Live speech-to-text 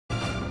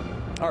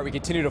All right, we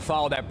continue to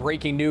follow that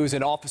breaking news.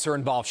 An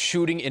officer-involved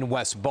shooting in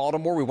West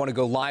Baltimore. We want to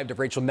go live to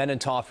Rachel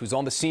Menentoff, who's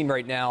on the scene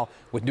right now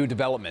with new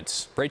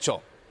developments.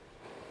 Rachel.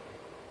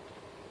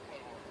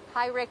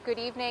 Hi, Rick. Good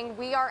evening.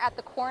 We are at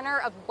the corner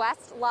of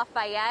West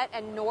Lafayette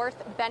and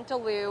North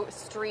Bentaloo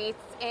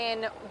Streets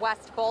in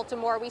West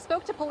Baltimore. We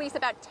spoke to police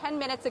about 10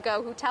 minutes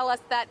ago who tell us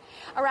that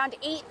around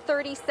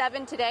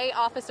 8:37 today,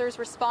 officers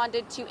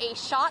responded to a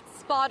shot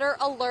spotter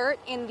alert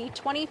in the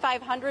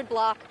 2500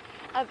 block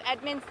of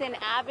Edmondson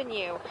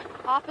Avenue.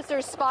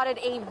 Officers spotted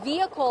a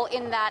vehicle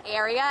in that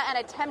area and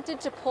attempted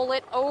to pull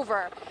it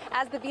over.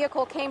 As the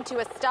vehicle came to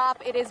a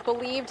stop, it is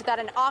believed that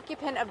an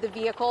occupant of the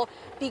vehicle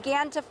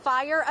began to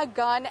fire a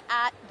gun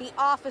at the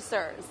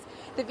officers.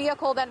 The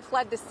vehicle then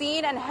fled the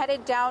scene and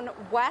headed down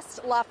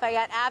West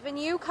Lafayette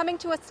Avenue, coming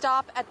to a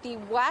stop at the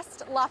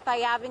West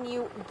Lafayette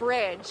Avenue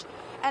Bridge.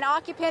 An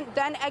occupant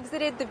then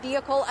exited the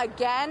vehicle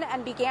again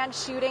and began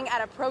shooting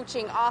at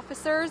approaching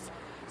officers,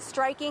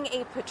 striking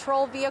a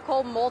patrol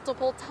vehicle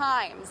multiple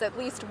times. At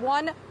least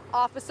one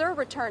officer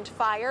returned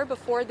fire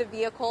before the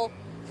vehicle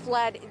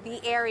fled the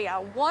area.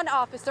 One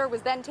officer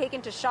was then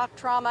taken to shock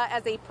trauma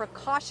as a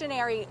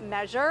precautionary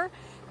measure.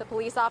 The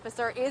police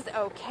officer is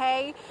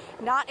okay,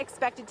 not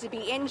expected to be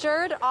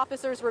injured.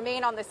 Officers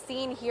remain on the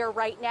scene here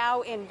right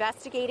now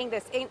investigating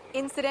this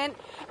incident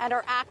and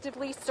are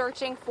actively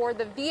searching for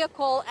the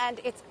vehicle and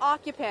its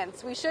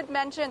occupants. We should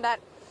mention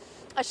that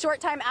a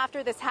short time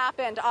after this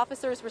happened,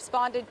 officers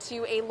responded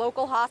to a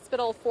local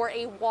hospital for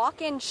a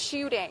walk-in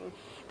shooting.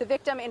 The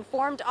victim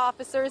informed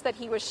officers that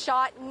he was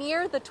shot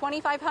near the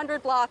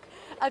 2500 block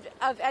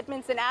of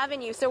Edmondson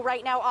Avenue. So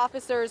right now,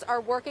 officers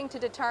are working to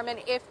determine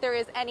if there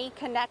is any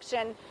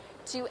connection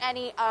to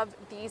any of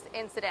these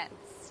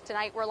incidents.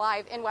 Tonight, we're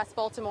live in West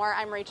Baltimore.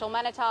 I'm Rachel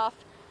Menentoff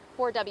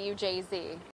for WJZ.